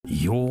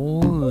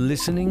You're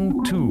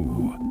listening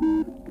to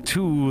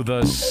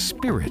the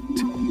Spirit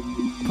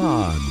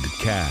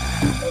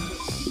Podcast.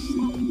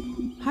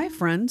 Hi,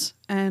 friends,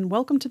 and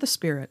welcome to The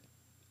Spirit.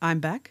 I'm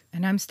Beck.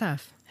 And I'm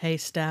Steph. Hey,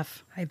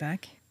 Steph. Hi,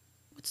 Beck.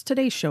 What's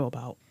today's show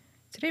about?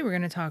 Today we're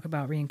going to talk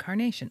about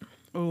reincarnation.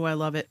 Oh, I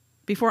love it.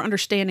 Before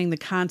understanding the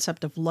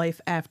concept of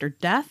life after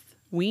death,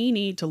 we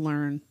need to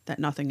learn that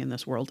nothing in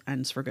this world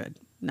ends for good,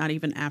 not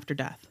even after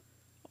death.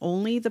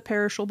 Only the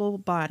perishable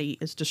body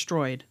is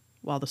destroyed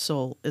while the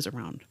soul is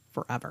around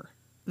forever.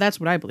 That's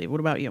what I believe. What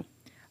about you?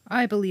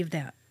 I believe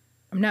that.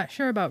 I'm not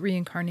sure about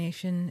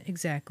reincarnation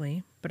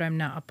exactly, but I'm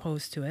not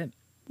opposed to it.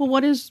 Well,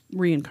 what is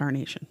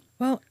reincarnation?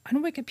 Well,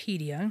 on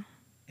Wikipedia,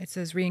 it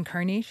says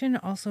reincarnation,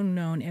 also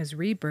known as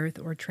rebirth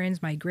or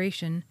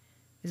transmigration,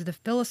 is the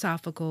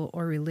philosophical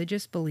or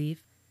religious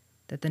belief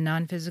that the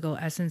non-physical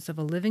essence of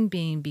a living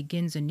being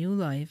begins a new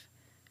life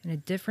in a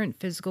different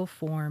physical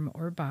form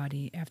or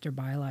body after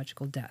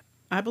biological death.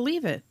 I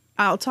believe it.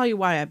 I'll tell you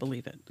why I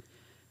believe it.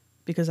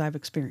 Because I've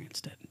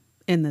experienced it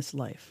in this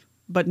life.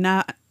 But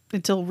not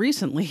until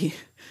recently.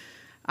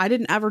 I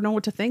didn't ever know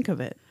what to think of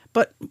it.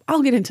 But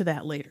I'll get into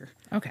that later.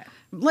 Okay.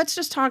 Let's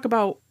just talk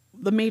about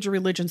the major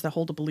religions that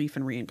hold a belief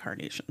in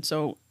reincarnation.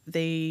 So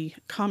they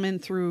come in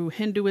through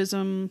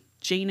Hinduism,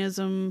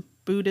 Jainism,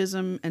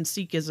 Buddhism, and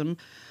Sikhism,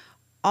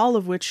 all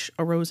of which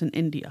arose in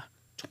India.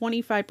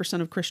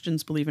 25% of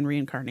Christians believe in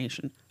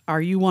reincarnation.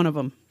 Are you one of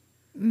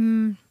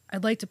them?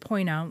 I'd like to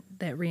point out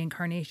that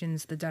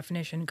reincarnation's the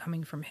definition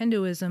coming from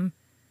Hinduism.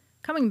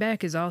 Coming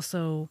back is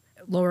also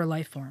lower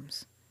life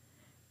forms.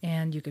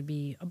 And you could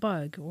be a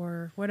bug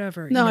or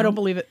whatever. No, I don't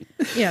believe it.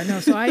 Yeah, no,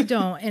 so I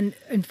don't.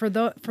 And for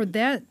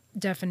that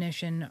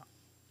definition,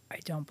 I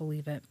don't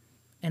believe it.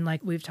 And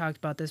like we've talked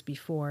about this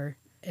before,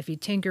 if you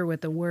tinker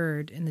with the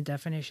word in the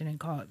definition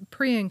and call it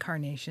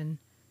pre-incarnation,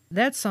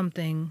 that's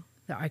something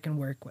that I can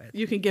work with.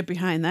 You can get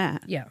behind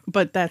that. Yeah.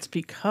 But that's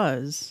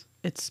because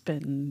it's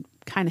been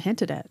kind of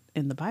hinted at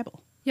in the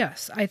Bible.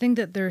 Yes, I think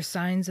that there's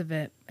signs of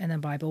it in the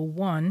Bible.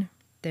 One,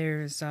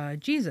 there's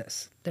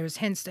Jesus. There's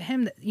hints to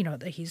him that,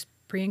 that he's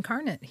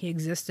pre-incarnate. He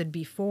existed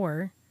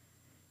before.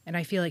 And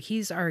I feel like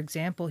he's our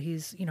example.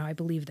 He's, I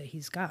believe that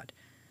he's God.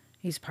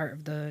 He's part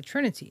of the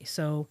Trinity.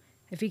 So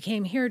if he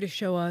came here to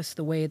show us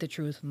the way, the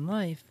truth, and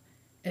life,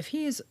 if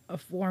he is a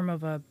form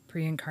of a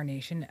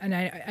pre-incarnation, and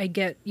I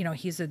get,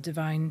 he's a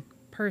divine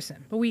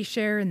person, but we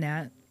share in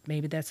that.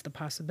 Maybe that's the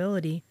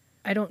possibility.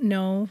 I don't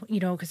know,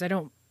 because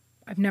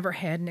I've never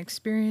had an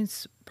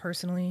experience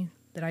personally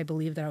that I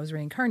believe that I was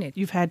reincarnated.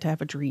 You've had to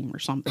have a dream or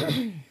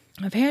something.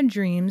 I've had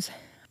dreams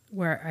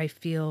where I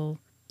feel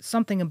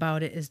something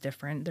about it is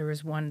different. There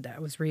was one that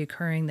was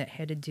reoccurring that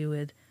had to do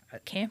with a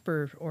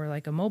camper or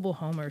like a mobile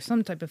home or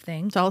some type of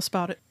thing. Tell us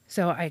about it.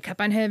 So I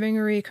kept on having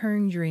a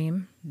recurring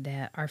dream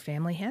that our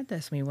family had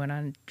this. We went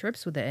on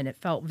trips with it and it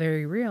felt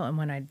very real. And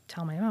when I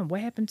tell my mom,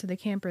 what happened to the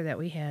camper that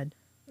we had?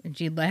 And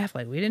she'd laugh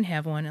like, we didn't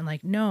have one. And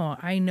like, no,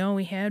 I know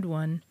we had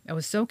one. I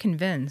was so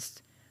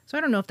convinced. So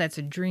I don't know if that's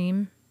a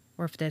dream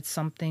or if that's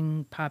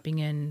something popping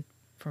in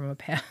from a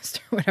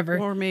past or whatever.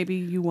 Or maybe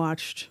you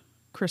watched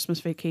Christmas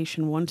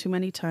Vacation one too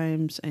many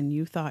times and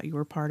you thought you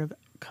were part of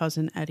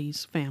Cousin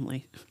Eddie's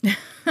family.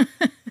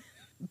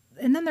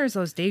 And then there's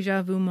those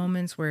deja vu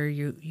moments where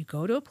you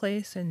go to a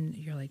place and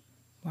you're like,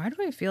 why do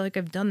I feel like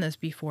I've done this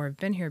before? I've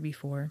been here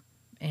before.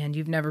 And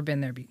you've never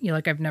been there. You're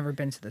like, I've never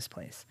been to this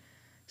place.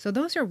 So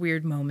those are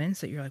weird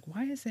moments that you're like,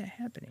 why is that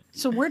happening?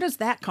 So where does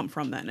that come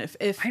from then?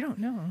 If I don't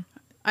know.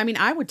 I mean,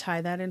 I would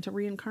tie that into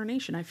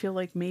reincarnation. I feel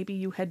like maybe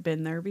you had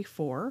been there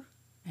before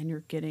and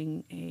you're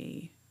getting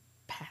a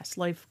past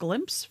life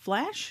glimpse,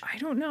 flash. I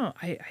don't know.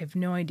 I have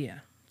no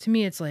idea. To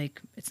me, it's like,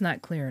 it's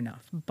not clear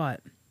enough. But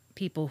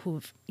people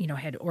who've,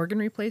 had organ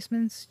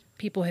replacements,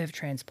 people have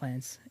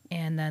transplants.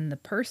 And then the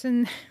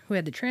person who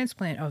had the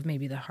transplant of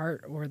maybe the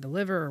heart or the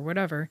liver or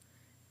whatever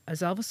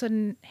is all of a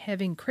sudden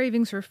having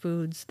cravings for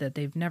foods that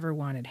they've never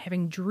wanted,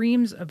 having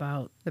dreams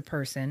about the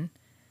person,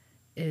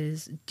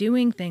 is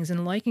doing things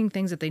and liking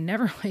things that they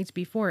never liked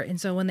before. And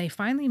so when they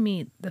finally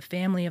meet the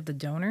family of the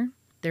donor,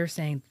 they're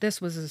saying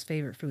this was his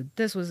favorite food.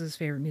 This was his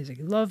favorite music.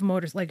 He loved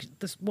motors. Like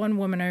this one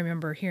woman I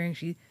remember hearing,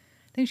 I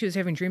think she was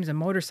having dreams of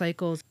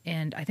motorcycles.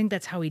 And I think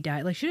that's how he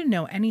died. Like she didn't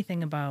know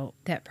anything about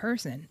that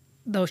person,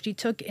 though she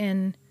took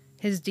in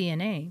his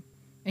DNA.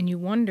 And you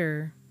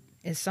wonder,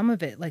 is some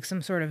of it like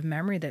some sort of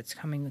memory that's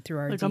coming through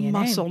our DNA? Like a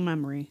muscle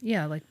memory.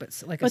 Yeah, but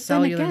a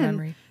cellular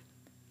memory.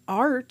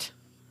 Art,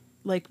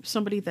 like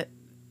somebody that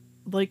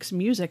likes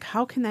music,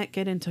 how can that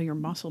get into your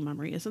muscle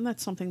memory? Isn't that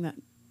something that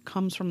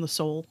comes from the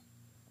soul?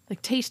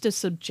 Like taste is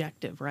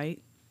subjective,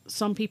 right?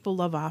 Some people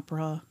love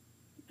opera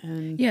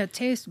and yeah,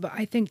 taste, but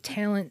I think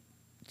talent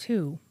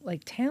too.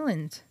 Like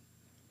talent.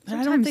 But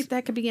I don't think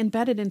that could be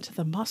embedded into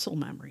the muscle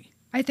memory.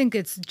 I think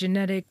it's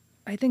genetic.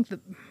 I think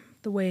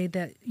the way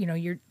that,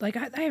 you're like,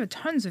 I have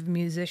tons of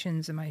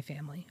musicians in my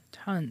family,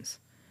 tons.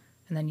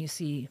 And then you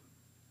see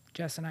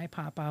Jess and I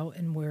pop out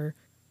and we're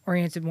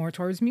oriented more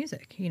towards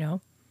music,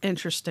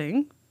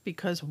 Interesting,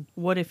 because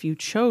what if you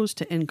chose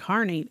to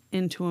incarnate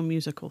into a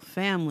musical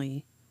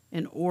family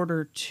in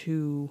order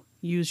to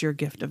use your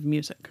gift of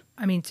music.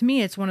 I mean, to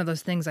me, it's one of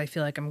those things I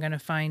feel like I'm going to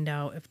find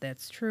out if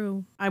that's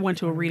true. I went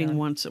to a reading God.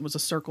 once. It was a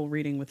circle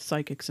reading with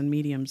psychics and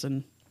mediums,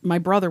 and my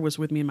brother was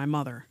with me and my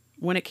mother.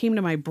 When it came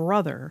to my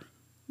brother,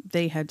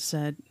 they had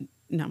said,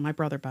 now my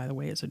brother, by the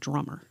way, is a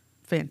drummer,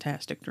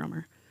 fantastic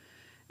drummer.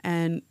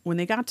 And when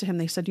they got to him,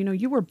 they said,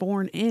 you were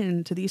born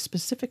into these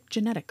specific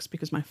genetics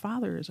because my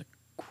father is a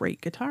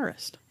great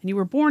guitarist. And you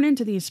were born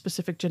into these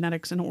specific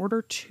genetics in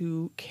order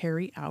to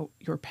carry out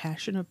your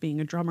passion of being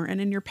a drummer. And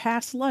in your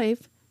past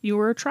life, you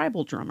were a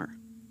tribal drummer.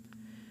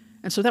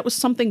 And so that was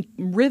something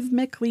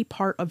rhythmically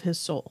part of his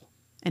soul.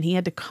 And he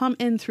had to come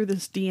in through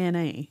this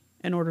DNA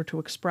in order to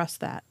express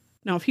that.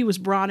 Now, if he was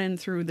brought in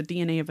through the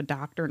DNA of a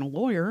doctor and a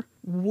lawyer,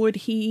 would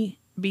he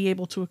be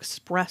able to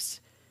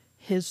express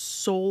his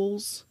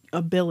soul's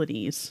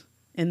abilities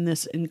in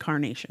this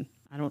incarnation?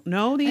 I don't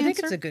know the answer. I think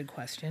it's a good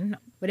question.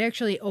 What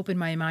actually opened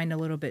my mind a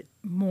little bit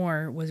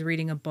more was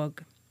reading a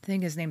book. I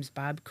think his name's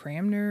Bob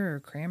Cramner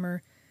or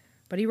Kramer,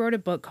 but he wrote a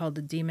book called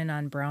The Demon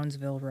on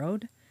Brownsville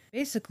Road.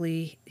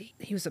 Basically,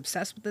 he was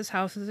obsessed with this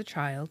house as a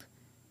child.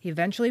 He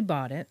eventually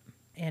bought it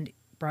and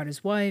brought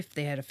his wife.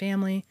 They had a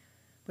family,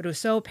 but it was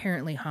so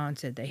apparently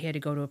haunted that he had to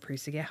go to a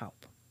priest to get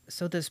help.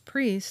 So this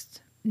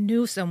priest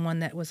knew someone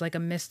that was like a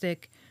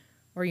mystic,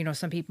 or,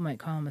 some people might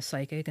call him a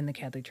psychic. In the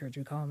Catholic Church,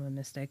 we call him a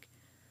mystic.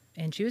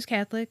 And she was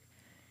Catholic.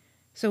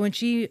 So when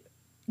she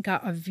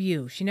got a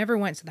view, she never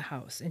went to the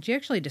house. And she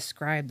actually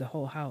described the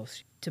whole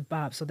house to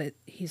Bob so that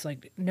he's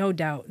like, no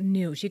doubt,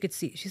 knew. She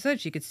said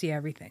she could see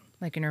everything,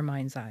 like in her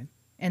mind's eye.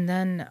 And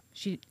then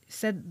she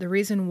said the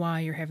reason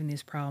why you're having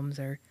these problems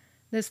are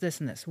this,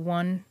 and this.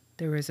 One,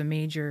 there was a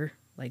major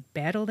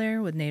battle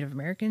there with Native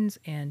Americans.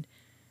 And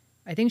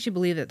I think she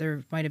believed that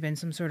there might have been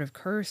some sort of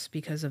curse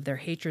because of their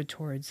hatred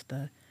towards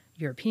the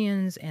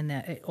Europeans, and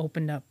that it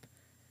opened up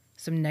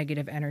some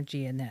negative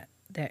energy in that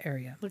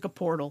area. Like a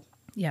portal.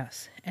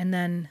 Yes. And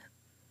then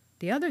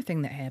the other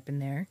thing that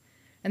happened there,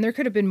 and there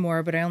could have been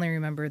more, but I only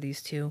remember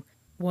these two,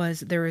 was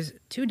there was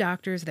 2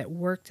 doctors that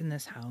worked in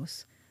this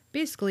house,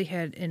 basically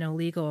had an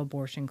illegal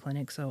abortion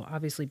clinic. So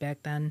obviously back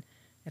then,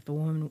 if a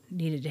woman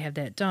needed to have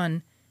that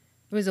done,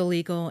 it was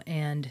illegal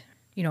and,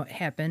 it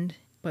happened.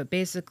 But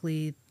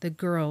basically the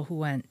girl who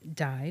went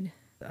died.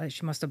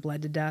 She must have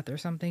bled to death or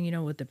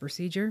something, with the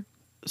procedure.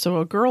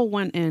 So a girl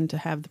went in to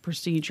have the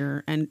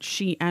procedure, and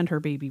she and her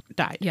baby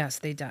died. Yes,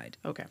 they died.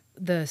 Okay.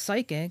 The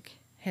psychic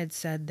had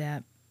said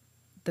that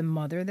the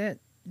mother that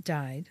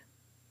died,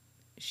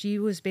 she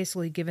was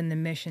basically given the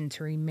mission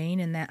to remain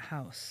in that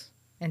house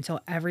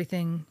until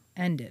everything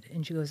ended.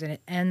 And she goes, and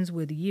it ends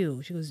with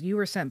you. She goes, you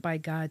were sent by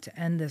God to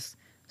end this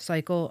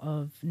cycle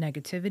of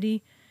negativity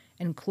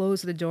and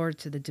close the door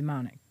to the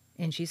demonic.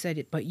 And she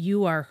said, but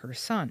you are her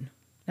son.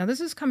 Now,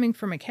 this is coming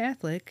from a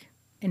Catholic.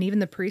 And even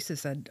the priest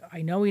has said,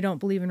 I know we don't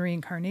believe in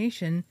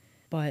reincarnation,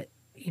 but,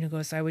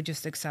 goes, I would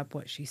just accept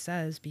what she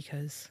says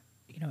because,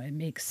 it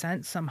makes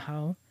sense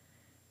somehow.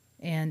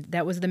 And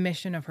that was the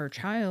mission of her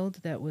child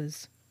that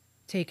was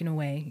taken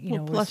away.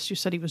 Plus you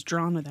said he was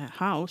drawn to that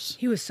house.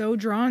 He was so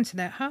drawn to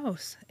that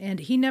house. And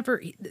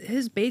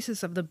his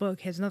basis of the book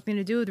has nothing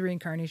to do with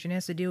reincarnation. It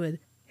has to do with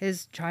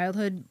his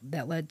childhood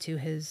that led to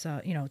his,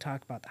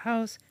 talk about the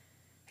house,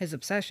 his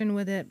obsession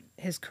with it,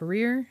 his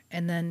career,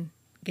 and then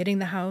getting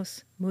the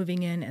house,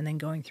 moving in, and then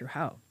going through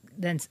hell.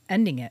 Then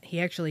ending it. He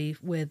actually,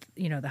 with,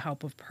 the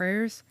help of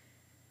prayers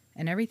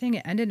and everything,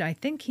 it ended. I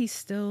think he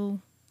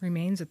still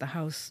remains at the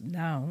house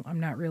now. I'm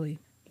not really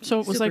So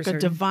it was super like a certain.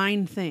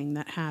 divine thing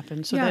that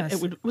happened. So Yes.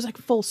 that it was like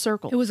full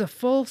circle. It was a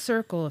full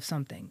circle of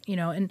something,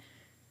 and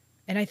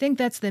I think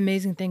that's the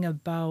amazing thing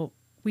about,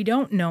 we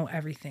don't know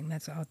everything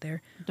that's out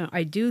there. No.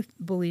 I do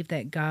believe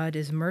that God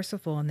is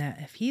merciful in that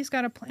if he's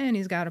got a plan,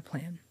 he's got a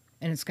plan.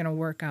 And it's going to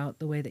work out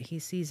the way that he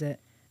sees it.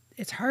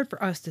 It's hard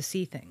for us to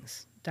see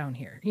things down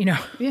here,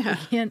 Yeah.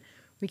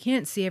 We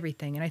can't see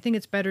everything. And I think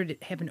it's better to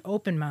have an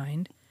open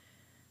mind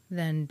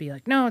than be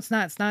like, no, it's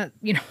not,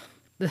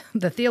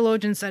 the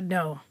theologian said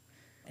no.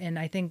 And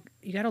I think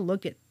you got to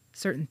look at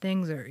certain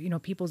things or,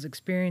 people's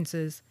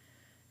experiences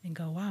and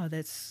go, wow,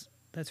 that's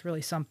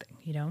really something,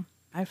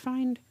 I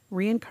find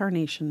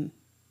reincarnation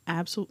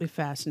absolutely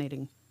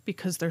fascinating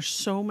because there's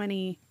so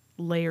many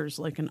layers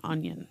like an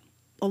onion.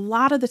 A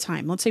lot of the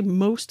time, let's say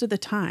most of the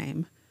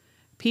time,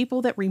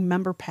 people that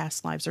remember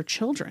past lives are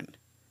children.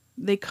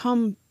 They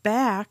come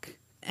back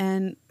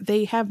and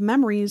they have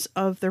memories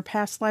of their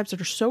past lives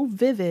that are so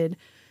vivid,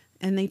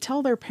 and they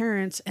tell their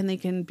parents and they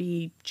can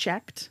be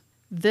checked.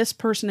 This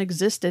person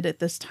existed at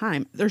this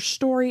time. There's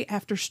story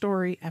after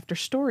story after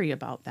story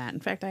about that. In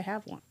fact, I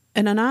have one.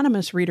 An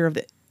anonymous reader of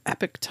the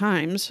Epic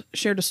Times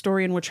shared a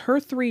story in which her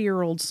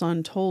 3-year-old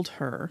son told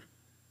her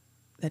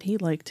that he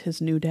liked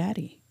his new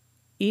daddy,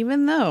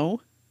 even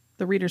though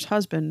the reader's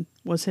husband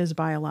was his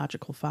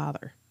biological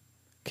father.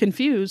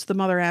 Confused, the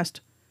mother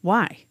asked,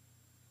 why?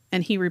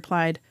 And he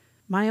replied,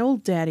 my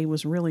old daddy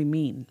was really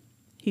mean.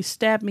 He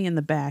stabbed me in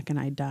the back and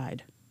I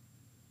died.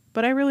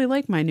 But I really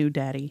like my new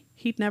daddy.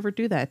 He'd never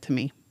do that to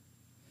me.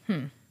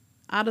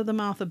 Out of the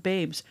mouth of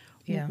babes.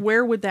 Yeah.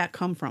 Where would that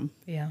come from?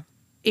 Yeah.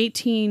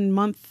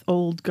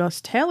 18-month-old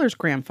Gus Taylor's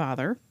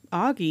grandfather,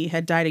 Augie,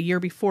 had died a year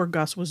before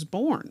Gus was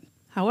born.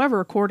 However,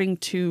 according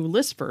to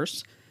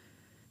Listverse,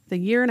 the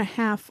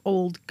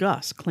year-and-a-half-old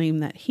Gus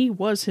claimed that he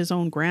was his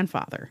own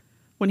grandfather.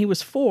 When he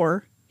was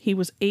 4, he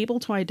was able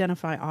to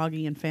identify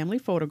Augie in family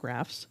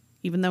photographs,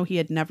 even though he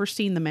had never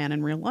seen the man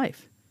in real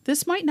life.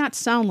 This might not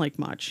sound like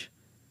much,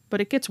 but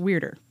it gets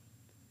weirder.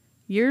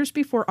 Years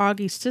before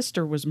Augie's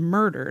sister was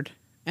murdered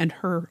and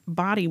her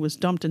body was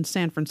dumped in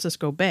San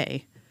Francisco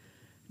Bay,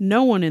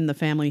 no one in the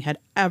family had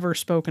ever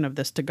spoken of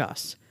this to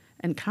Gus,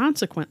 and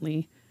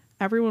consequently,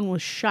 everyone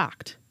was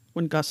shocked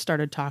when Gus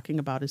started talking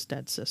about his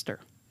dead sister.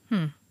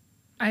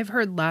 I've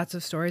heard lots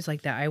of stories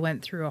like that. I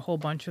went through a whole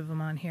bunch of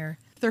them on here.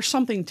 There's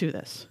something to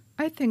this.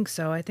 I think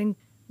so. I think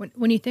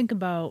when you think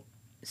about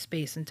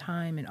space and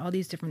time and all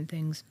these different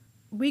things,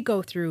 we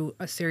go through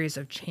a series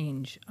of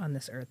change on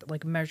this earth,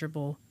 like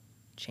measurable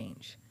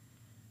change.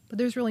 But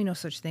there's really no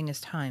such thing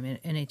as time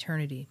and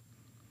eternity.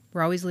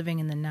 We're always living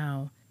in the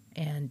now.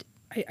 And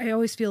I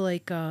always feel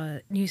like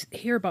you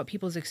hear about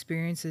people's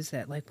experiences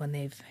that, like, when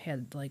they've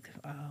had like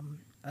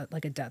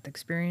a death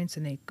experience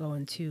and they go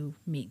in to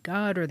meet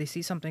God or they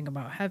see something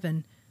about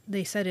heaven,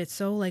 they said it's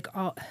so like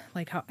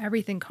how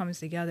everything comes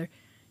together.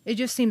 It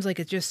just seems like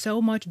it's just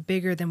so much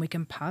bigger than we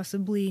can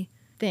possibly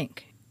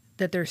think,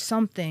 that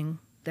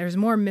there's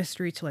more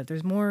mystery to life.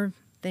 There's more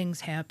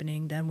things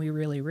happening than we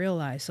really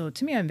realize. So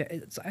to me,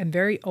 I'm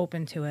very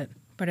open to it,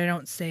 but I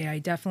don't say I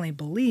definitely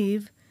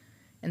believe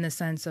in the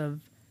sense of,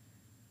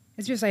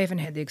 it's just I haven't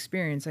had the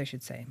experience, I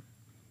should say.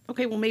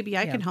 Okay, well, maybe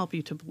I can help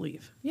you to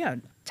believe. Yeah,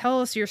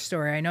 tell us your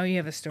story. I know you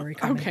have a story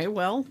coming. Okay,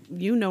 well,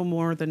 you know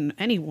more than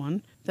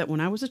anyone that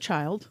when I was a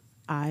child,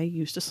 I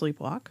used to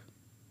sleepwalk,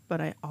 but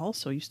I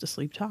also used to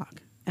sleep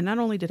talk. And not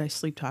only did I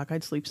sleep talk,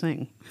 I'd sleep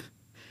sing.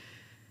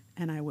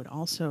 And I would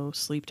also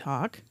sleep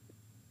talk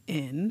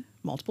in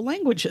multiple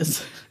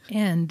languages.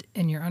 And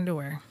in your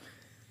underwear.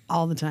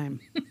 All the time.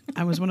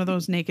 I was one of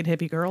those naked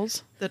hippie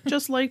girls that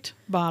just liked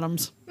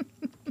bottoms.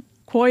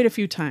 Quite a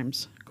few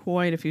times,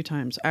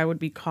 I would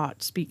be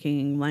caught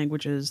speaking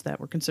languages that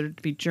were considered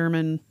to be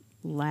German,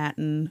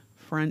 Latin,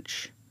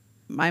 French.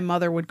 My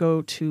mother would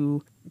go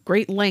to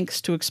great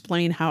lengths to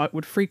explain how it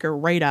would freak her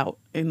right out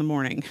in the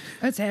morning.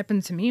 That's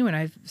happened to me when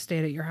I've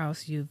stayed at your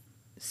house. You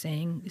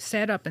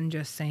sat up and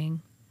just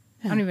sang.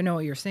 I don't even know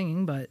what you're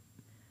singing, but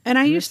and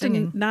I used to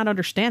not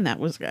understand that.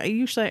 I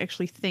usually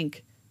actually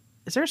think,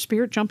 is there a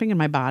spirit jumping in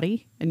my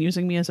body and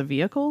using me as a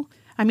vehicle?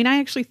 I mean, I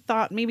actually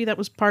thought maybe that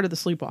was part of the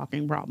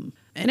sleepwalking problem.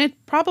 And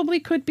it probably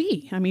could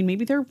be. I mean,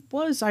 maybe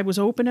I was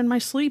open in my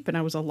sleep and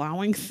I was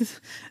allowing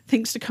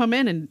things to come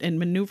in and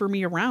maneuver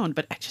me around.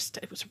 But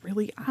it was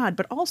really odd.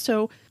 But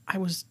also, I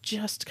was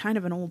just kind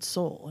of an old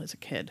soul as a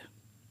kid.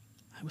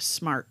 I was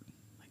smart,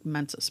 like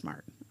Mensa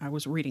smart. I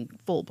was reading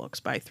full books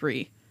by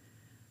 3.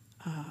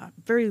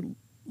 Very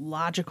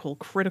logical,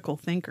 critical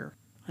thinker.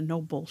 A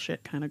no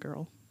bullshit kind of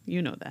girl.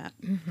 You know that.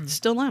 Mm-hmm.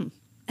 Still am.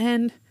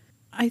 And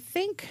I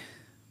think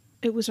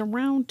it was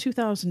around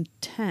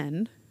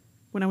 2010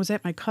 when I was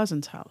at my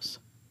cousin's house.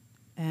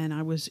 And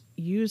I was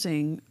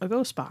using a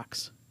ghost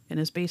box in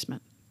his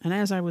basement. And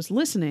as I was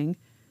listening,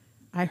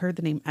 I heard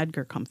the name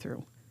Edgar come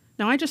through.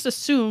 Now, I just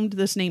assumed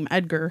this name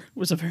Edgar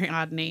was a very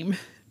odd name.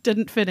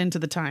 Didn't fit into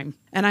the time.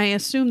 And I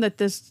assumed that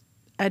this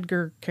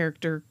Edgar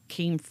character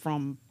came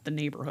from the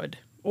neighborhood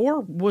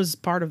or was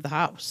part of the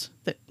house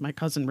that my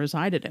cousin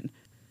resided in,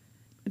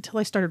 until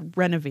I started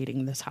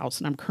renovating this house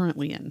and I'm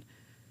currently in.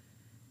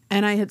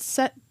 And I had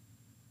set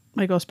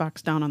my ghost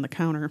box down on the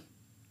counter,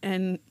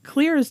 and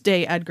clear as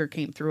day, Edgar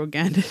came through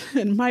again.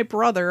 And my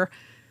brother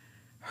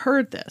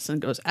heard this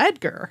and goes,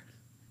 Edgar?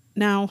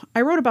 Now,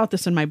 I wrote about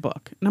this in my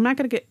book, and I'm not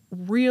going to get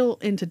real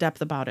into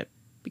depth about it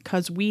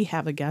because we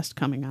have a guest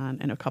coming on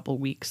in a couple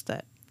weeks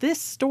that this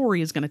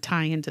story is going to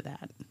tie into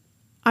that.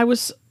 I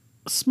was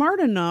smart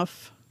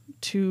enough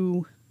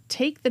to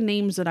take the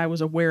names that I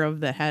was aware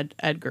of that had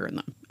Edgar in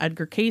them.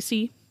 Edgar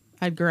Cayce,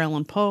 Edgar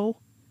Allan Poe,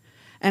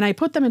 and I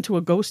put them into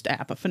a ghost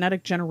app, a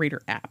phonetic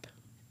generator app.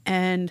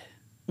 And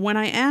when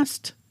I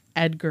asked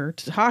Edgar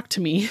to talk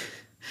to me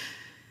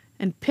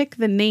and pick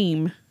the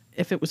name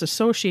if it was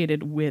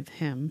associated with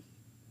him,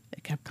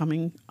 it kept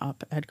coming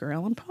up Edgar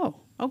Allan Poe.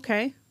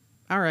 Okay,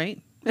 all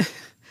right,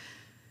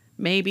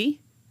 maybe.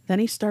 Then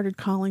he started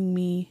calling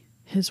me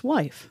his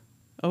wife.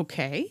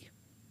 Okay,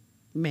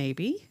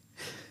 maybe.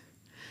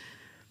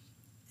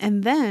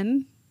 And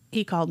then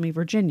he called me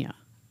Virginia.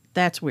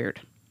 That's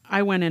weird.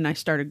 I went in, I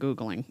started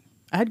Googling.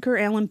 Edgar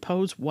Allan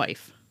Poe's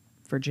wife,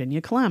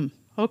 Virginia Clem.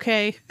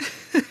 Okay.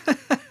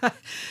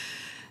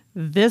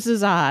 This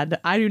is odd.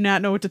 I do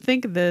not know what to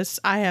think of this.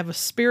 I have a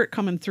spirit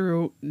coming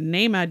through,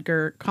 name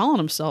Edgar, calling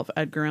himself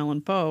Edgar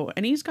Allan Poe,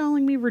 and he's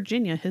calling me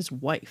Virginia, his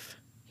wife.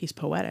 He's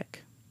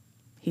poetic.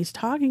 He's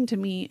talking to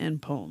me in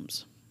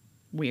poems.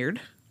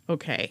 Weird.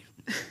 Okay.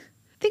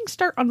 Things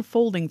start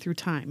unfolding through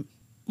time.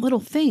 Little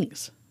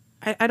things.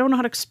 I don't know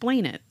how to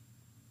explain it,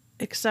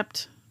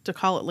 except to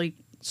call it like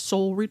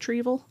soul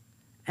retrieval.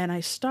 And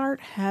I start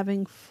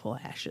having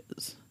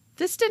flashes.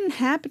 This didn't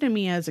happen to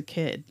me as a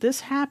kid.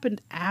 This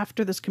happened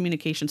after this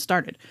communication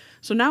started.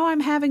 So now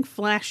I'm having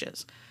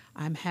flashes.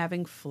 I'm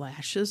having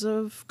flashes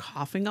of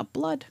coughing up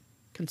blood,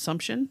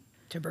 consumption.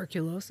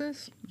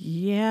 Tuberculosis?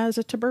 Yeah, is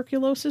it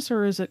tuberculosis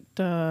or is it,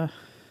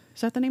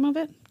 is that the name of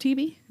it?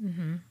 TB?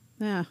 Mm-hmm.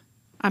 Yeah.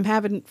 I'm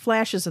having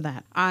flashes of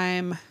that.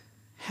 I'm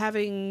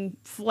having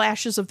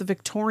flashes of the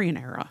Victorian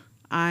era.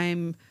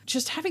 I'm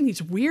just having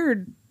these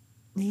weird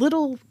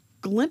little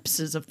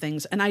glimpses of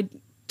things. And I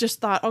just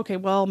thought, okay,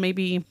 well,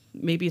 maybe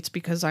it's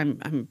because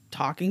I'm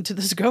talking to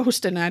this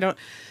ghost and I don't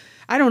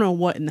know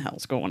what in the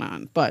hell's going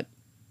on. But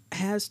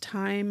as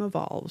time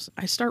evolves,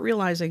 I start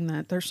realizing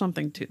that there's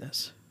something to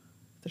this.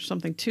 There's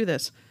something to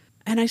this.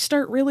 And I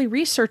start really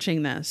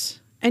researching this.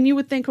 And you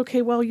would think,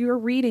 okay, well, you're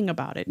reading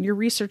about it and you're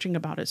researching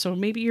about it. So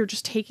maybe you're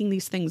just taking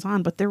these things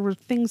on. But there were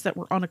things that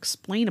were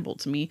unexplainable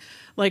to me,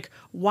 like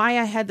why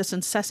I had this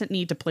incessant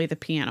need to play the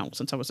piano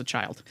since I was a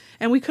child.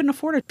 And we couldn't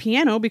afford a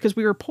piano because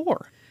we were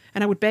poor.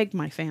 And I would beg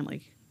my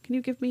family, can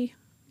you give me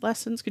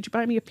lessons? Could you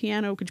buy me a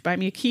piano? Could you buy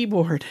me a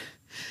keyboard?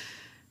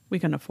 We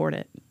couldn't afford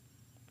it.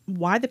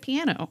 Why the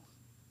piano?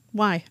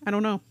 Why? I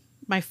don't know.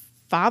 My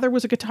father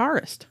was a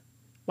guitarist.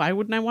 Why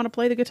wouldn't I want to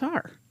play the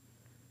guitar?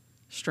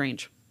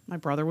 Strange. My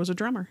brother was a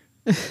drummer.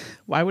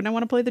 Why wouldn't I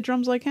want to play the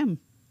drums like him?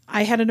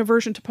 I had an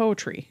aversion to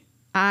poetry.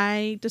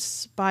 I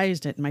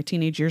despised it in my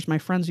teenage years. My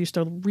friends used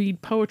to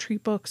read poetry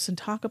books and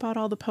talk about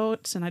all the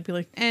poets, and I'd be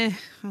like,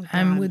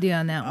 I'm with you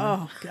on that one.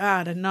 Oh,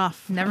 God,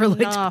 enough. Never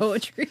liked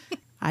poetry.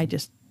 I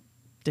just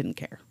didn't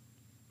care.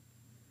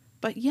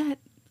 But yet,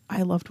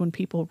 I loved when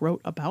people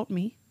wrote about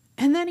me.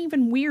 And then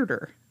even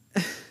weirder,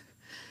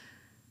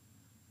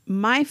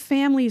 my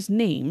family's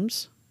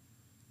names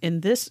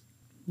in this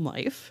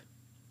life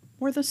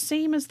were the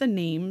same as the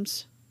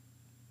names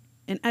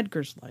in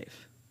Edgar's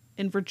life,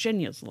 in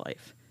Virginia's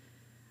life.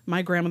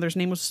 My grandmother's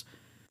name was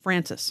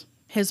Frances.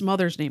 His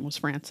mother's name was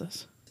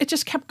Frances. It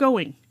just kept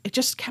going. It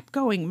just kept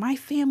going. My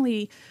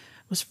family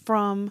was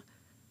from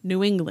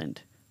New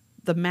England,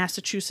 the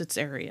Massachusetts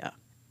area.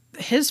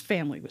 His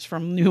family was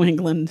from New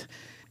England.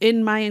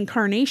 In my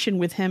incarnation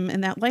with him in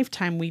that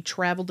lifetime, we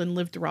traveled and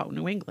lived throughout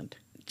New England.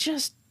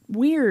 Just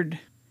weird.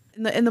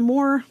 And the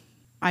more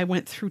I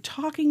went through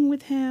talking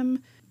with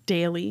him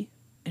daily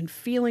and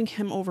feeling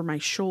him over my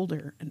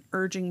shoulder and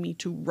urging me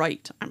to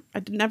write.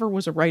 I never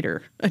was a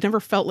writer. I never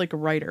felt like a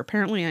writer.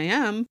 Apparently I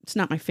am. It's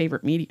not my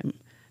favorite medium.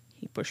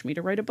 He pushed me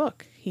to write a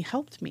book. He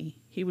helped me.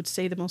 He would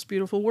say the most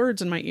beautiful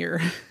words in my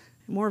ear.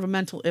 More of a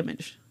mental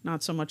image,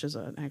 not so much as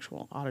an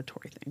actual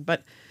auditory thing.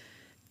 But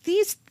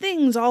these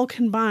things all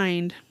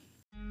combined.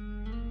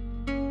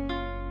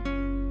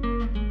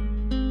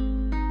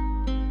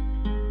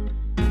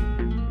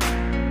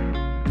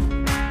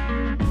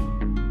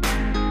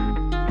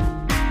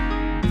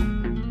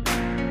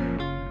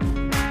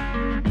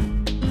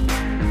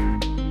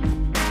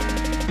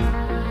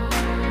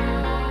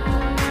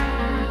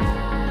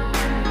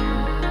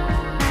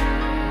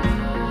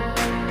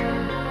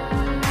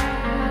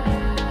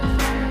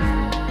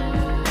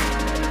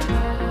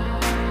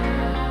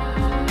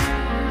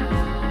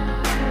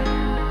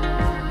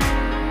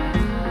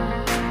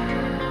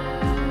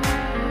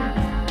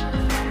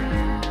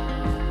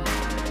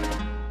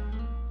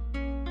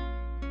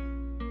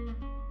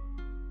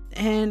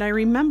 And I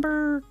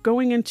remember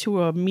going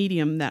into a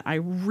medium that I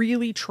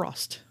really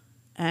trust.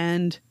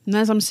 And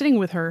as I'm sitting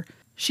with her,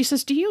 she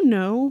says, do you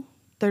know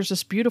there's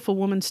this beautiful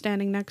woman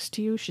standing next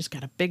to you? She's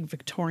got a big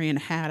Victorian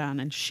hat on,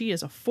 and she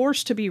is a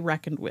force to be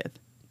reckoned with.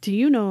 Do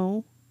you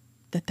know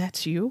that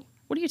that's you?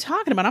 What are you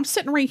talking about? I'm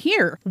sitting right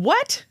here.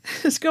 What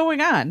is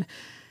going on?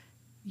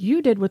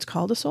 You did what's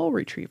called a soul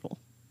retrieval.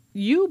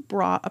 You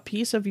brought a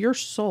piece of your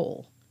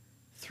soul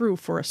through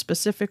for a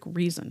specific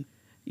reason.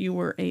 You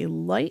were a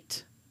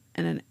light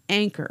and an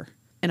anchor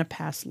in a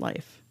past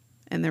life.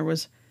 And there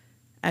was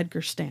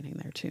Edgar standing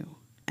there too.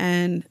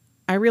 And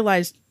I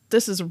realized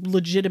this is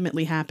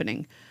legitimately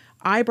happening.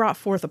 I brought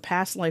forth a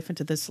past life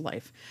into this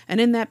life.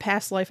 And in that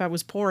past life, I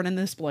was poor. And in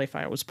this life,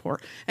 I was poor.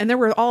 And there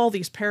were all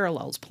these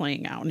parallels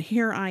playing out. And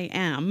here I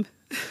am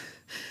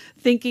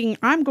thinking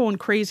I'm going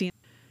crazy.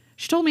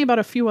 She told me about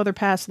a few other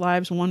past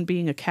lives, one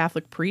being a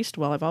Catholic priest.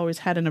 Well, I've always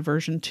had an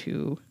aversion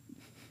to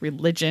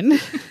religion.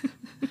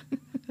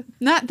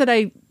 Not that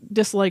I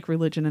dislike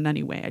religion in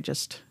any way. I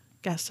just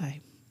guess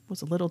I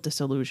was a little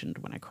disillusioned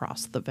when I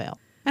crossed the veil.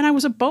 And I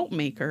was a boat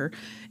maker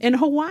in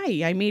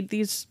Hawaii. I made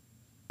these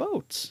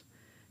boats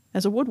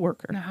as a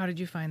woodworker. Now, how did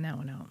you find that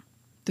one out?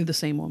 Through the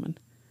same woman.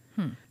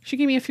 She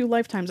gave me a few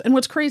lifetimes. And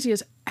what's crazy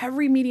is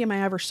every medium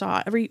I ever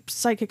saw, every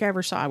psychic I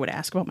ever saw, I would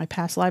ask about my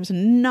past lives,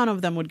 and none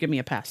of them would give me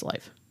a past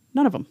life.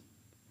 None of them.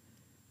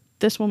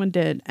 This woman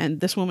did, and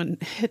this woman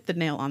hit the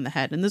nail on the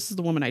head. And this is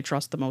the woman I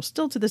trust the most.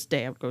 Still to this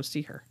day, I would go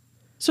see her.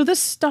 So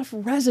this stuff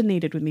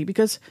resonated with me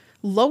because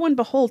lo and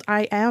behold,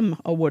 I am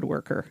a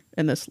woodworker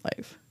in this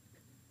life.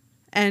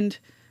 And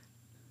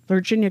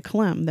Virginia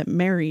Clem, that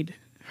married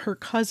her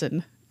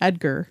cousin,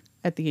 Edgar,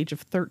 at the age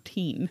of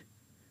 13,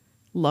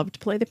 loved to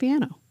play the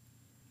piano.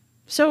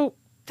 So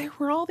there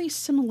were all these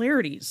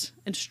similarities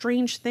and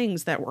strange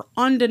things that were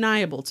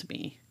undeniable to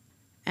me.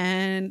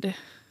 And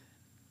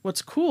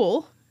what's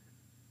cool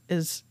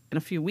is in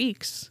a few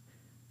weeks,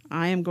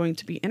 I am going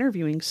to be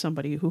interviewing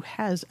somebody who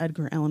has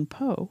Edgar Allan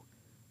Poe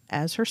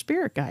as her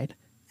spirit guide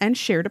and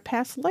shared a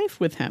past life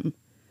with him.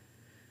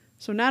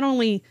 So not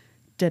only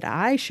did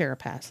I share a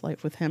past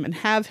life with him and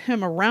have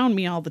him around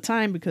me all the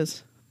time,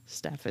 because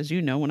Steph, as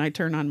you know, when I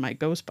turn on my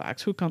ghost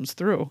box, who comes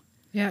through?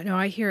 Yeah, no,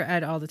 I hear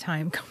Ed all the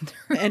time come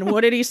through. And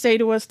what did he say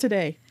to us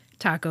today?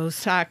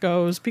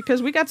 Tacos.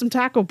 Because we got some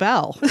Taco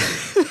Bell.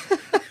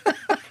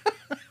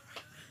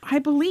 I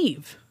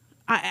believe.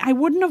 I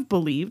wouldn't have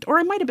believed, or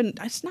I might have been,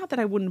 it's not that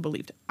I wouldn't have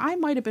believed. I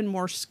might have been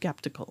more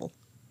skeptical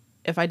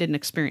if I didn't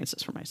experience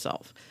this for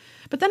myself.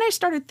 But then I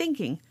started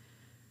thinking,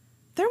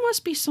 there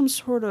must be some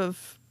sort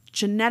of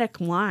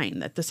genetic line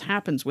that this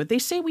happens with. They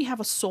say we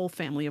have a soul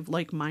family of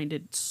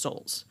like-minded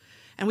souls.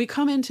 And we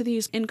come into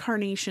these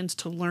incarnations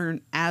to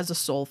learn as a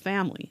soul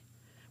family.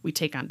 We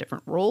take on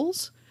different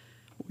roles.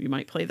 We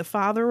might play the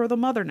father or the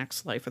mother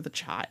next life, or the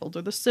child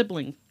or the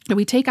sibling. And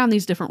we take on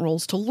these different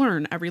roles to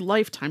learn every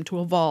lifetime,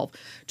 to evolve,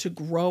 to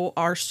grow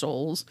our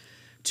souls,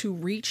 to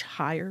reach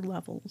higher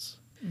levels.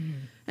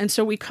 And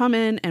so we come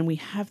in and we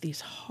have these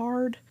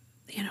hard,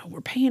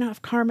 we're paying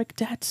off karmic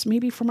debts,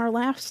 maybe from our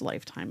last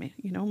lifetime.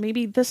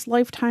 Maybe this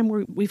lifetime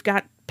we've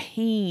got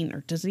pain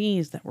or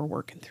disease that we're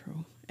working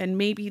through. And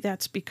maybe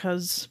that's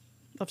because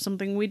of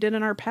something we did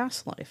in our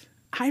past life.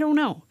 I don't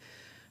know.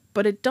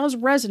 But it does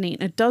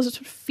resonate. It does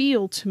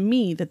feel to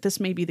me that this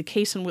may be the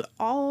case. And with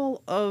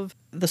all of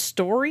the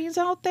stories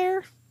out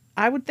there,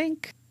 I would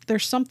think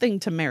there's something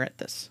to merit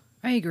this.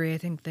 I agree. I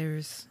think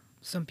there's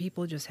some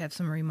people just have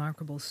some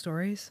remarkable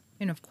stories.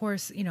 And of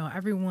course,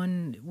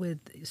 everyone with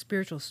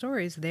spiritual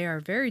stories, they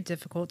are very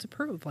difficult to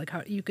prove. Like,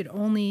 how you could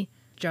only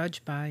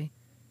judge by,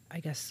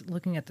 I guess,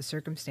 looking at the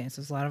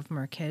circumstances. A lot of them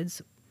are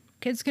kids.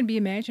 Kids can be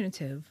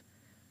imaginative,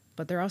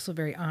 but they're also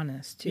very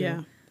honest too.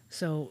 Yeah.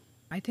 So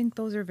I think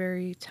those are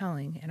very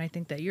telling, and I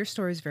think that your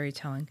story is very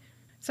telling.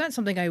 It's not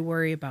something I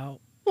worry about.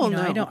 Well,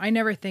 no. I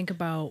never think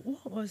about,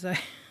 what was I?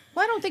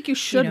 Well, I don't think you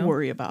should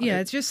worry about it. Yeah,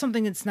 it's just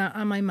something that's not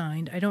on my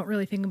mind. I don't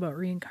really think about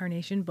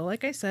reincarnation, but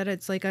like I said,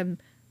 it's like I'm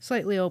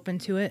slightly open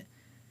to it,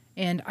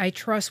 and I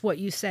trust what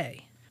you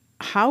say.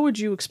 How would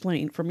you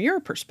explain, from your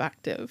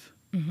perspective,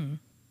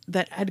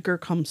 that Edgar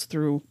comes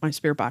through my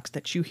spirit box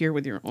that you hear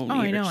with your own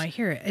ears? I know, I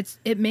hear it.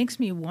 It makes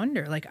me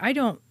wonder. Like, I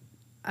don't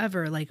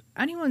ever,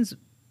 anyone's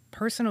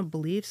personal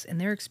beliefs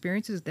and their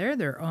experiences, they're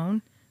their own.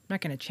 I'm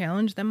not going to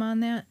challenge them on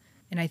that.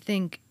 And I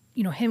think,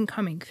 him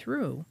coming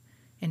through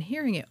and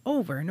hearing it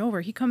over and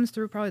over, he comes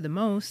through probably the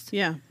most.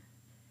 Yeah.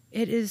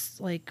 It is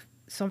like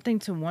something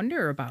to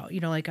wonder about.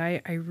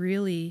 I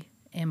really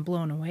am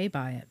blown away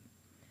by it.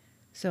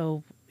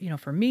 So,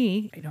 for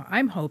me,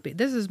 I'm hoping,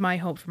 this is my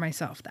hope for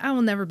myself, that I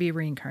will never be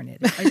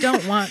reincarnated. I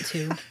don't want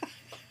to.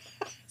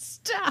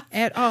 Stop.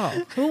 At all.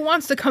 Who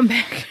wants to come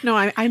back? No,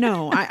 I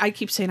know. I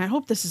keep saying, I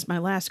hope this is my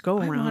last go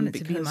around. I want it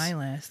to be my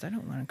last. I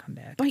don't want to come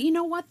back. But you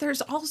know what?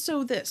 There's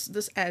also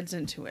this adds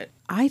into it.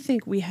 I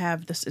think we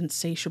have this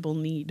insatiable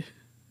need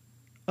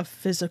of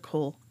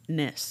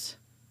physicalness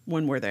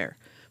when we're there.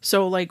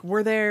 So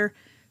we're there,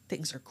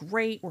 things are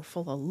great, we're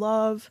full of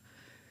love.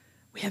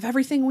 We have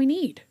everything we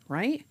need,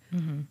 right?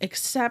 Mm-hmm.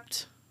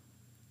 Except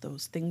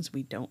those things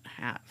we don't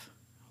have,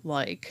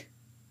 like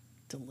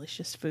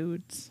delicious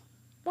foods.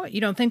 What,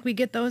 you don't think we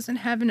get those in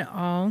heaven at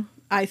all?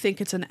 I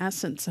think it's an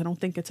essence. I don't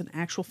think it's an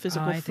actual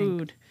physical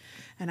food.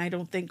 And I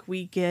don't think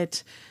we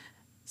get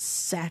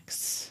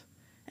sex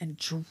and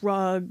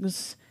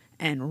drugs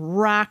and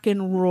rock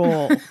and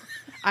roll.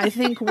 I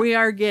think we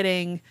are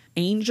getting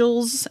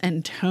angels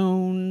and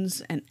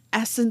tones and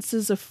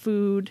essences of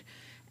food.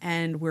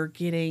 And we're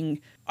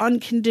getting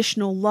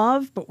unconditional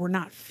love, but we're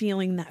not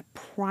feeling that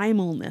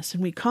primalness.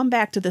 And we come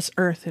back to this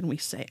earth and we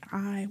say,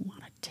 I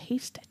want to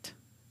taste it.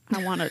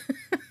 I want to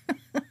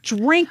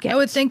drink it. I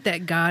would think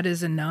that God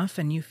is enough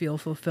and you feel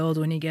fulfilled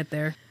when you get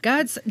there.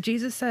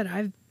 Jesus said,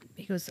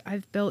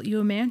 I've built you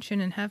a mansion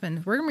in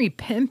heaven. We're going to be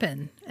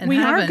pimping in we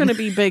heaven. Are going to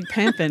be big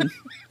pimping.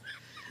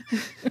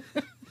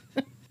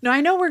 No, I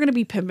know we're going to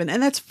be pimping.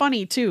 And that's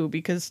funny too,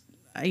 because,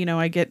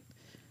 I get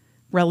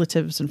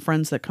relatives and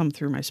friends that come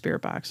through my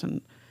spirit box.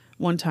 And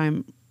one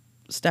time,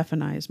 Steph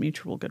and I's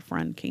mutual good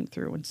friend came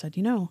through and said,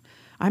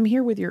 I'm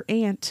here with your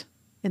aunt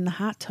in the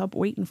hot tub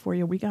waiting for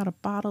you. We got a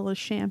bottle of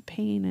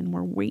champagne and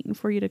we're waiting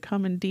for you to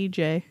come and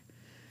DJ.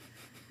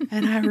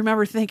 And I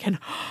remember thinking,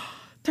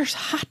 there's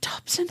hot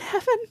tubs in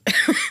heaven.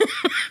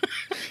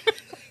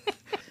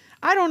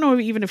 I don't know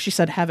even if she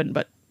said heaven,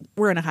 but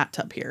we're in a hot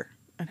tub here.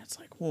 And it's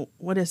like, well,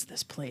 what is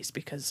this place?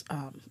 Because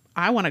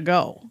I want to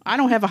go. I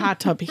don't have a hot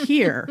tub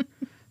here.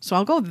 So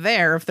I'll go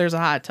there if there's a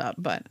hot tub.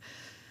 But,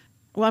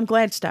 well, I'm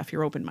glad, Steph,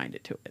 you're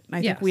open-minded to it. And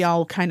I think we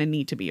all kind of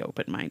need to be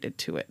open-minded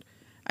to it.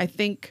 I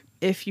think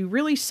if you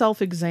really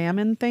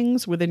self-examine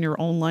things within your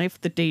own life,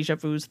 the deja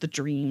vus, the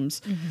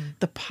dreams,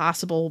 the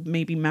possible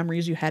maybe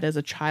memories you had as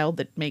a child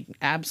that make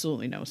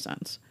absolutely no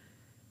sense,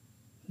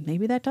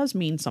 maybe that does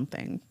mean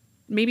something.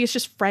 maybe it's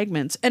just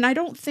fragments. And I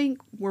don't think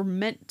we're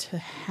meant to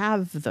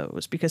have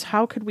those, because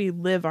how could we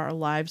live our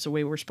lives the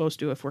way we're supposed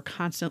to if we're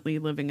constantly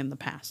living in the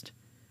past?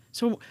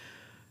 So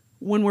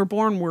when we're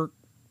born, we're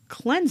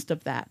cleansed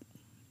of that.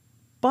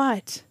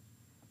 But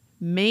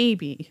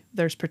maybe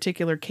there's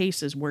particular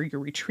cases where you're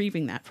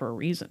retrieving that for a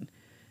reason.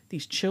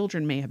 These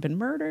children may have been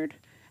murdered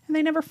and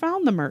they never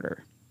found the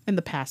murder in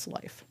the past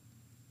life.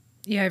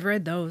 Yeah, I've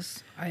read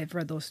those. I've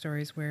read those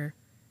stories where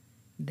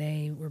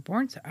they were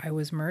born. I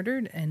was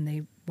murdered, and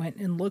they went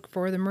and looked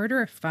for the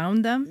murderer,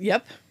 found them.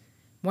 Yep.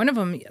 One of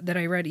them that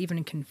I read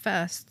even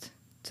confessed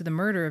to the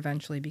murder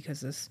eventually because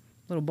this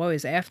little boy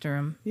is after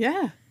him.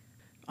 Yeah.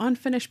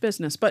 Unfinished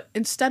business. But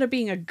instead of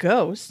being a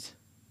ghost,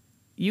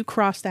 you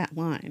crossed that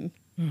line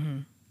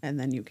and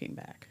then you came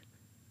back.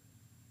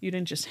 You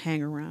didn't just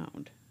hang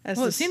around.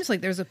 It seems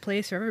like there's a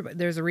place for everybody.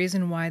 There's a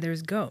reason why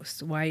there's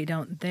ghosts. Why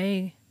are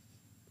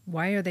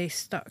they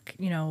stuck?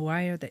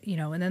 Why are they,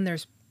 and then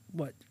there's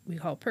what we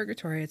call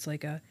purgatory. It's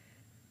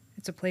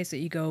a place that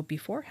you go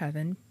before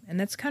heaven. And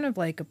that's kind of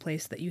like a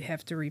place that you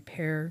have to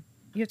repair.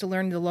 You have to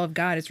learn to love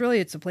God.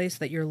 It's a place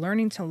that you're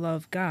learning to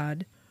love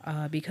God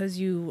because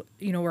you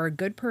were a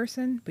good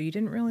person, but you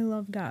didn't really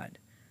love God.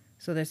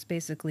 So that's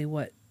basically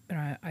what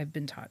I've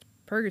been taught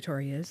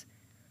purgatory is.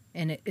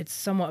 And it's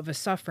somewhat of a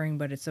suffering,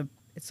 but it's a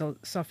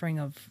suffering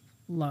of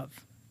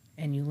love.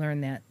 And you learn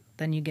that.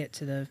 Then you get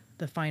to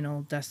the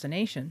final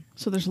destination.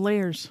 So there's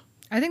layers.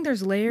 I think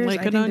there's layers.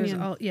 Like an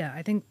onion.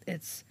 I think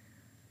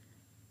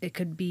it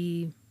could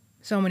be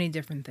so many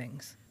different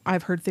things.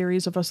 I've heard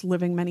theories of us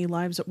living many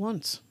lives at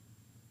once,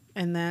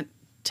 and that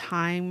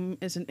time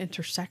isn't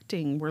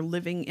intersecting. We're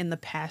living in the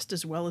past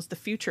as well as the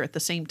future at the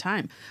same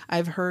time.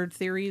 I've heard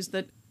theories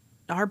that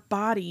our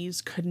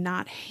bodies could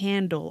not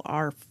handle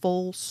our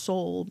full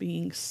soul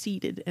being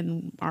seated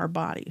in our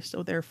body.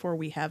 So therefore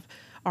we have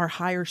our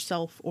higher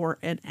self, or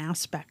an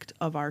aspect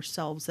of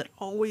ourselves that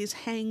always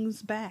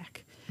hangs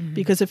back.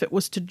 Because if it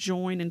was to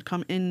join and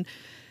come in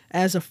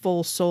as a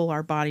full soul,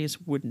 our bodies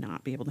would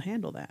not be able to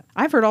handle that.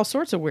 I've heard all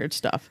sorts of weird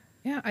stuff.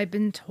 Yeah, I've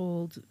been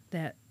told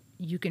that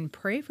you can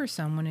pray for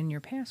someone in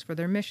your past for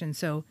their mission.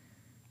 So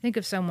think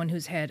of someone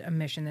who's had a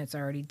mission that's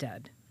already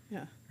dead.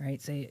 Yeah.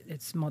 Right? Say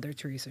it's Mother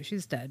Teresa.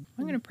 She's dead.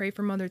 I'm going to pray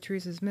for Mother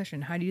Teresa's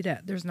mission. How do you do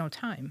that? There's no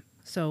time.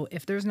 So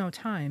if there's no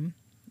time,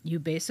 you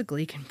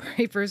basically can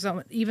pray for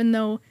someone, even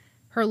though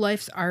her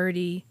life's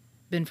already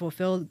been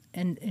fulfilled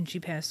and she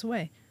passed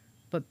away.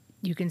 But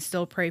you can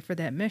still pray for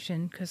that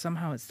mission because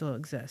somehow it still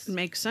exists. It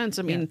makes sense.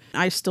 I mean,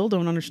 I still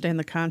don't understand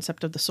the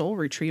concept of the soul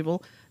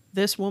retrieval.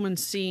 This woman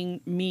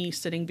seeing me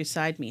sitting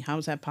beside me, how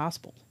is that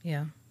possible?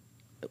 Yeah.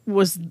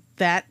 Was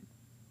that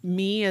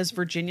me as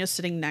Virginia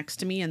sitting next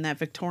to me in that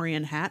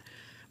Victorian hat?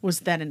 Was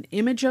that an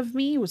image of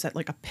me? Was that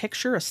like a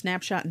picture, a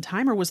snapshot in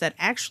time? Or was that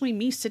actually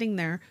me sitting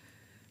there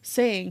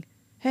saying,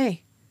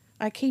 hey,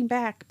 I came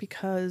back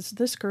because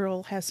this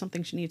girl has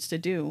something she needs to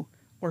do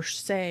or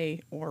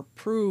say or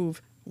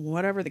prove,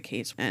 whatever the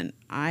case, and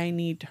I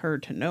need her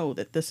to know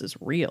that this is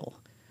real.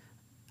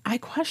 I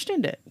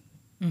questioned it.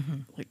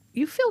 Like,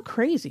 you feel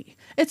crazy.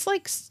 It's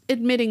like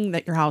admitting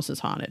that your house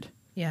is haunted.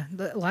 Yeah,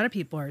 a lot of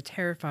people are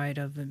terrified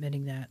of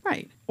admitting that.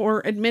 Right.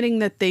 Or admitting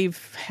that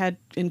they've had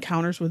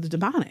encounters with the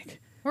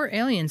demonic. Or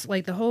aliens.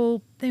 Like the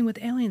whole thing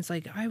with aliens,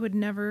 like I would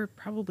never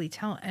probably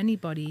tell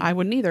anybody. I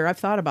wouldn't either. I've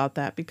thought about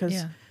that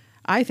because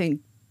I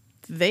think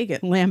they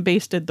get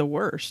lambasted the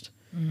worst.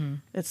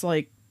 It's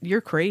like,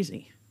 you're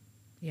crazy.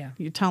 Yeah.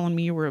 You're telling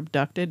me you were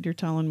abducted. You're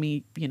telling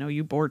me,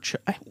 you bored.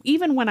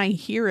 Even when I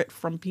hear it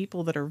from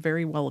people that are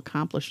very well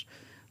accomplished,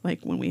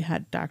 like when we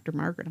had Dr.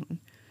 Margaret on,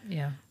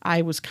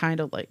 I was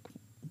kind of like,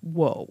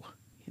 whoa,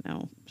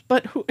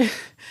 But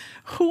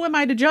who am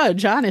I to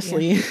judge,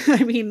 honestly? Yeah.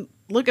 I mean,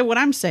 look at what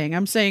I'm saying.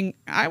 I'm saying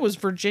I was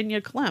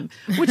Virginia Clem,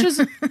 which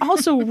is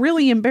also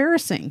really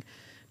embarrassing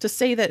to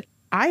say that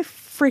I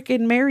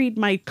freaking married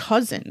my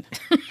cousin.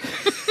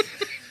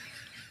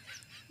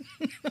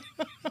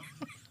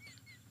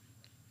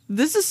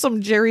 This is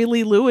some Jerry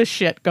Lee Lewis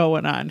shit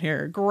going on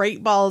here.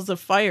 Great balls of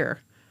fire.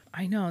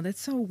 I know.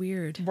 That's so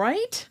weird.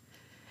 Right?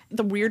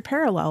 The weird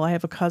parallel. I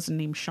have a cousin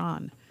named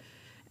Sean.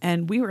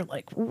 And we were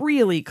like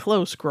really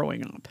close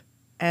growing up.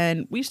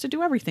 And we used to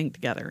do everything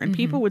together. And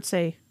people would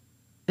say,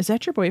 is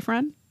that your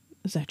boyfriend?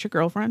 Is that your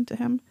girlfriend to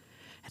him?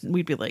 And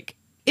we'd be like,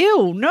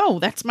 ew, no,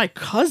 that's my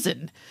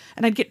cousin.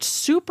 And I'd get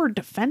super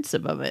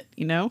defensive of it,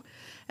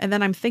 And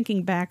then I'm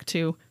thinking back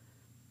to,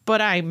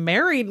 but I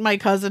married my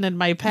cousin in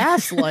my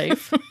past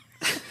life.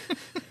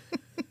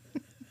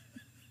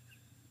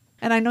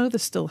 And I know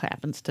this still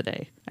happens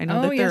today. I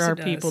know that there are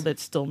people that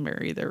still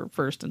marry their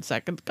first and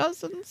second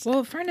cousins. Well,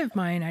 a friend of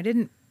mine, I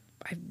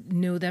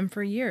knew them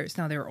for years.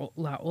 Now they're a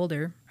lot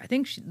older. I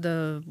think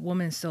the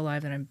woman is still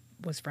alive that I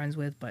was friends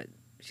with, but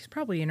she's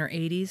probably in her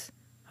 80s.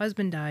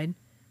 Husband died.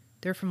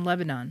 They're from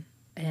Lebanon.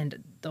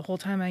 And the whole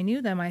time I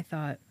knew them, I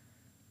thought,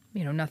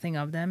 nothing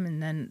of them.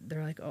 And then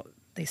they're like, oh,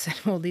 they said,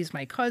 well, he's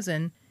my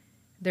cousin.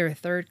 They're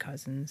third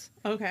cousins.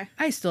 Okay.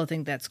 I still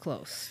think that's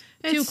close.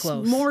 It's too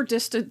close. More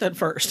distant than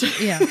first.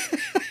 Yeah.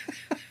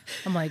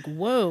 I'm like,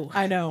 whoa.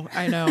 I know.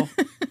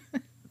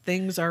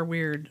 Things are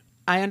weird.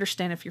 I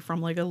understand if you're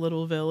from like a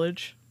little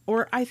village,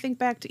 or I think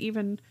back to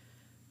even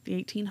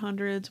the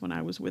 1800s when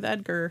I was with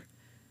Edgar.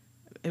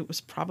 It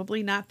was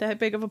probably not that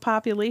big of a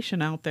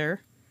population out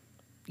there.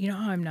 You know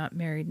how I'm not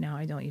married now?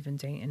 I don't even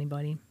date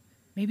anybody.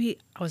 Maybe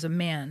I was a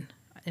man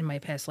in my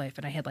past life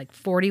and I had like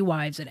 40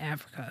 wives in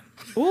Africa.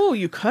 Oh,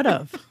 you could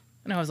have.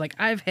 And I was like,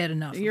 I've had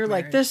enough. You're of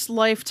like, marriage. this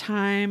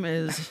lifetime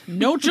is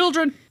no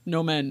children,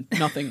 no men,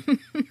 nothing.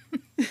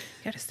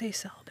 Gotta stay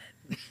celibate.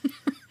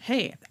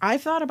 Hey, I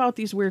thought about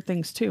these weird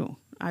things too.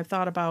 I've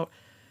thought about,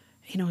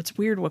 it's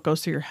weird what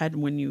goes through your head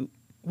when you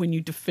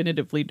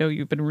definitively know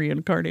you've been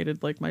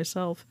reincarnated like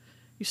myself.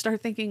 You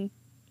start thinking,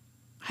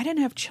 I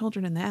didn't have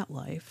children in that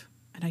life,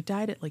 and I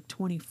died at like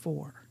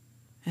 24.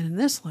 And in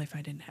this life,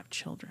 I didn't have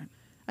children.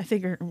 I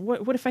figure,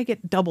 what if I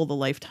get double the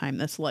lifetime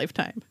this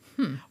lifetime?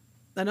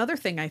 Another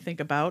thing I think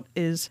about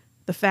is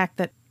the fact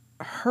that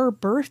her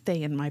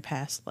birthday in my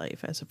past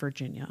life as a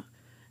Virginia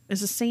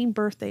is the same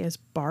birthday as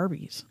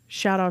Barbie's.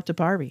 Shout out to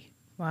Barbie,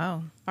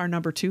 Wow. our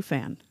number 2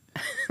 fan.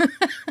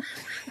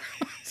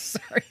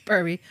 Sorry,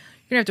 Barbie.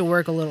 You're going to have to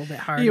work a little bit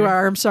harder. You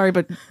are. I'm sorry,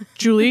 but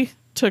Julie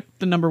took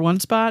the number 1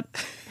 spot.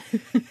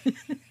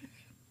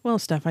 Well,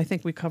 Steph, I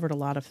think we covered a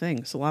lot of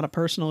things, a lot of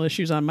personal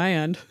issues on my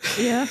end.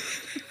 Yeah.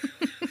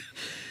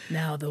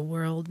 Now the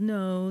world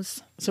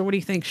knows. So what do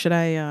you think? Should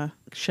I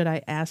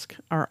ask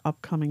our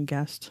upcoming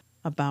guest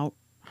about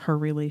her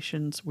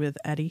relations with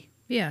Eddie?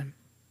 Yeah.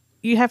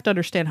 You have to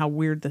understand how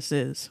weird this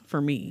is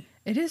for me.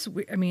 It is.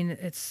 I mean,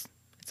 it's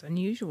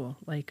unusual.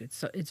 Like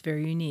it's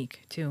very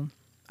unique too.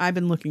 I've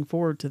been looking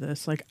forward to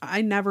this. Like,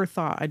 I never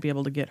thought I'd be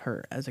able to get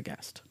her as a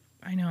guest.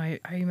 I know. I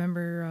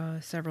remember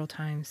several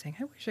times saying,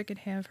 I wish I could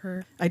have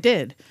her. I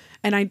did.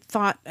 And I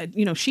thought,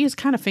 she is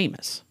kind of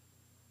famous.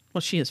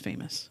 Well, she is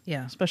famous.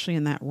 Yeah. Especially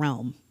in that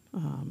realm.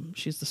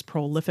 She's this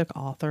prolific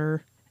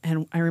author.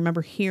 And I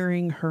remember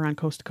hearing her on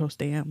Coast to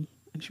Coast AM.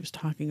 And she was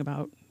talking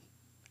about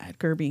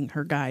Edgar being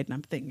her guide. And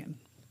I'm thinking,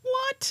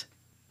 what?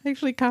 I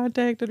actually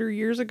contacted her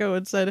years ago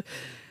and said,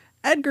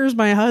 Edgar's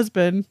my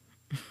husband.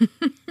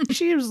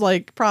 She was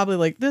probably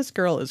like, this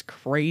girl is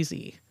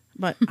crazy.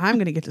 But I'm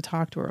going to get to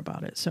talk to her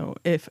about it. So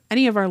if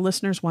any of our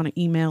listeners want to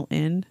email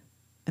in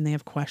and they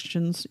have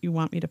questions you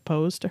want me to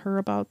pose to her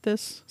about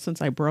this,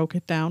 since I broke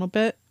it down a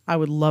bit, I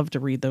would love to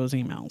read those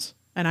emails.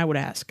 And I would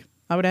ask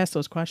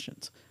those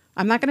questions.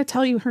 I'm not going to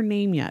tell you her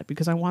name yet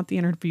because I want the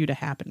interview to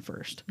happen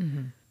first.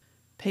 Mm-hmm.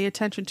 Pay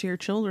attention to your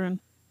children.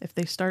 If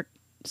they start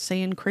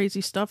saying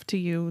crazy stuff to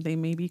you, they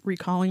may be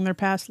recalling their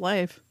past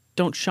life.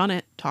 Don't shun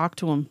it. Talk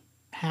to them.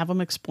 Have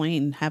them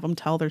explain. Have them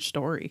tell their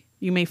story.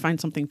 You may find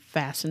something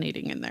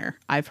fascinating in there.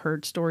 I've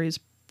heard stories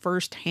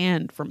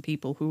firsthand from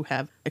people who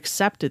have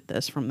accepted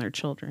this from their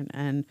children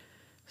and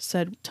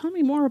said, tell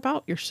me more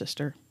about your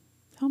sister.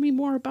 Tell me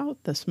more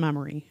about this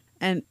memory.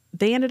 And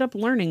they ended up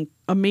learning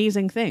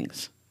amazing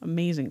things.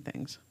 Amazing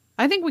things.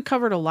 I think we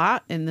covered a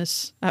lot in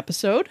this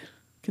episode,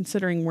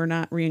 considering we're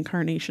not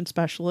reincarnation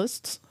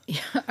specialists.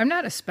 Yeah, I'm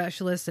not a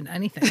specialist in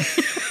anything.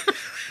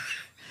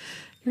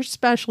 You're a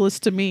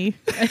specialist to me.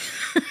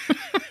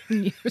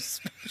 You're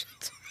special.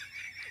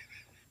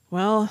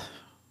 Well,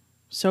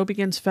 so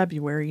begins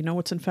February. You know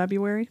what's in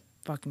February?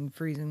 Fucking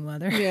freezing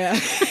weather. Yeah.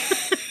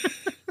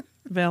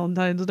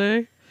 Valentine's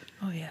Day.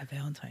 Oh yeah,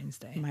 Valentine's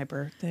Day. My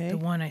birthday. The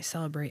one I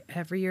celebrate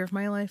every year of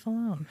my life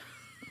alone.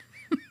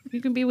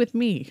 You can be with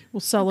me.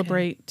 We'll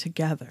celebrate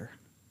together.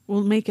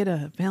 We'll make it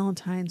a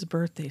Valentine's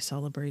birthday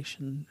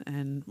celebration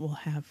and we'll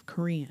have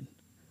Korean.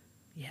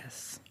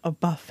 Yes. A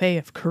buffet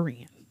of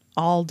Korean.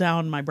 All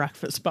down my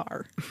breakfast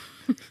bar.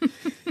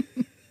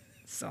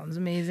 Sounds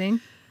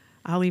amazing.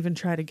 I'll even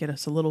try to get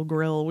us a little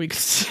grill. We can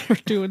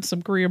start doing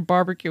some Korean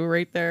barbecue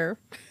right there.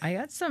 I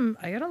got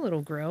a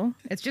little grill.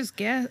 It's just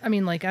gas. I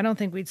mean, I don't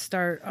think we'd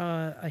start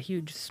a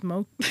huge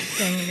smoke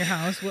thing in your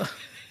house. Well,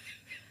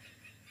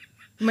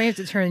 you might have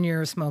to turn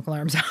your smoke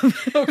alarms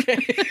off.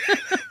 Okay.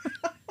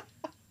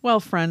 Well,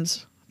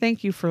 friends,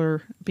 thank you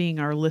for being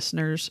our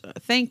listeners.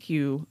 Thank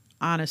you,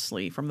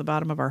 honestly, from the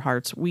bottom of our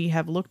hearts. We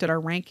have looked at our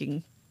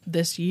ranking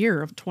this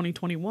year of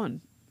 2021,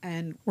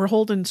 and we're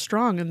holding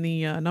strong in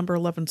the number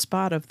 11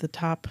 spot of the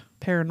top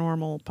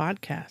paranormal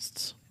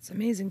podcasts. It's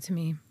amazing to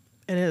me.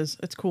 It is.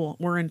 It's cool.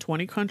 We're in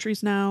 20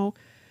 countries now.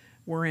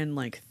 We're in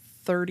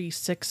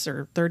 36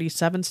 or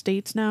 37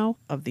 states now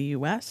of the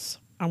U.S.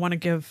 I want to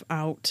give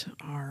out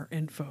our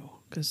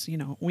info because,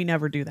 we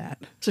never do that.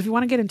 So if you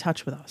want to get in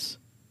touch with us,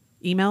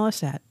 email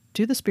us at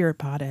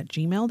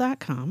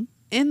tothespiritpod@gmail.com.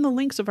 In the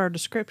links of our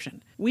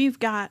description, we've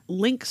got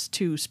links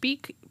to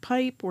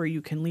SpeakPipe where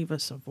you can leave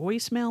us a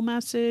voicemail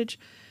message.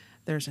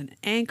 There's an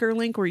Anchor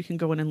link where you can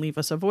go in and leave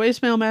us a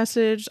voicemail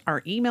message.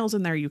 Our email's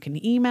in there. You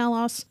can email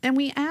us. And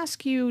we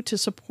ask you to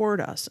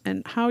support us.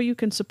 And how you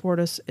can support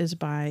us is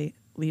by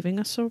leaving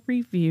us a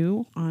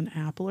review on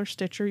Apple or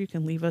Stitcher. You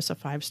can leave us a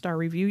 5-star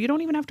review. You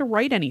don't even have to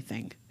write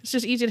anything. It's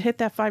just easy to hit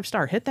that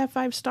 5-star. Hit that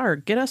 5-star.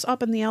 Get us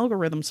up in the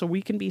algorithm so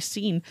we can be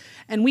seen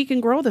and we can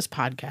grow this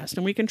podcast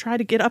and we can try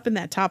to get up in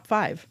that top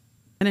 5.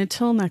 And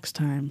until next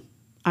time,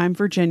 I'm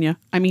Virginia.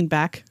 I mean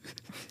Beck.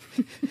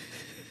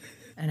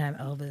 And I'm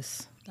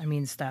Elvis. I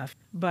mean, stuff.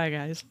 Bye,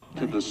 guys.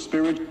 To the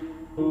spirit.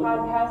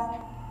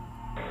 Podcast.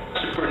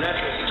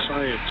 Supernatural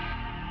science.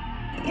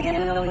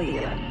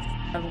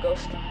 I'm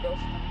ghost.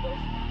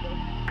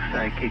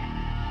 Psychic.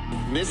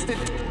 Mystic.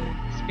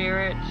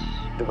 Spirit.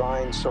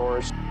 Divine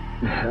source.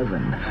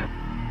 Heaven.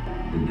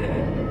 The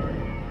dead.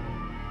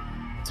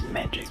 It's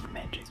magic.